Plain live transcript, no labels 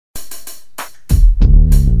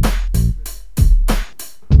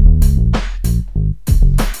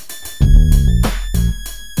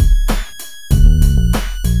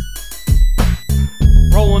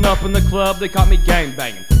club, they caught me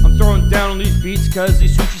gangbanging. I'm throwing down on these beats cause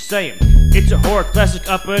these what you saying. It's a horror classic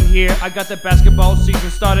up in here. I got the basketball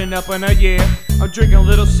season starting up in a year. I'm drinking a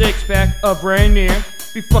little six-pack of Rainier.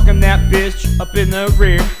 Be fucking that bitch up in the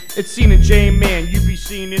rear. It's seen a J-Man, you be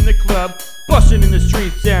seen in the club, busting in the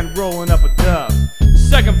streets and rolling up a dub.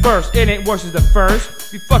 Second verse, it ain't worse as the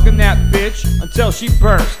first. Be fucking that bitch until she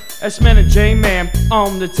bursts. S-Man and J-Man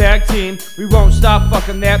on the tag team. We won't stop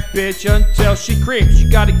fucking that bitch until she creams.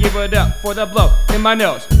 You gotta give it up for the blow in my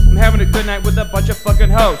nose. I'm having a good night with a bunch of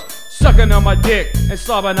fucking hoes, sucking on my dick and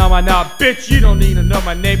slobbing on my knob. Bitch, you don't need to know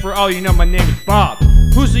my name, for all you know my name is Bob.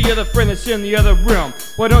 Who's the other friend that's in the other room?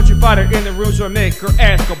 Why don't you fight her in the room so I make her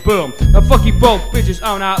ass go boom? Now fuck you both bitches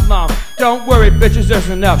all night long. Don't worry bitches, there's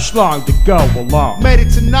enough schlong to go along. Made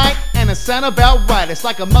it tonight and it sound about right. It's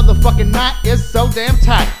like a motherfucking night, it's so damn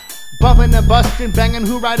tight. Bumping and busting, banging,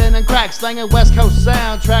 who riding and crack, slanging West Coast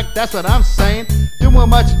soundtrack, that's what I'm saying. Doing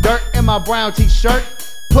much dirt in my brown t-shirt,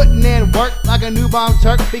 putting in work like a newborn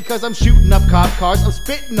Turk, because I'm shooting up cop cars, I'm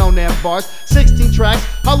spitting on them bars. 16 tracks,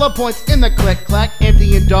 hollow points in the click-clack,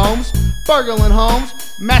 emptying domes, burgling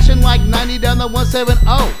homes, mashing like 90 down the 170.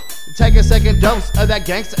 Take a second dose of that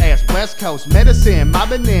gangsta ass West Coast medicine,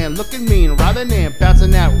 mobbing in, looking mean, robbing in,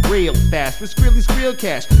 bouncing out real fast with Skrillly Skrill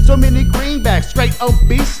cash. So many greenbacks, straight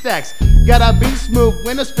obese stacks. Gotta be smooth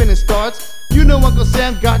when the spinning starts. You know Uncle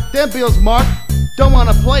Sam got them bills marked. Don't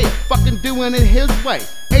wanna play it, fucking doing it his way.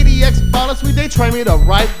 ADX ballers, they train me the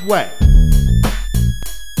right way.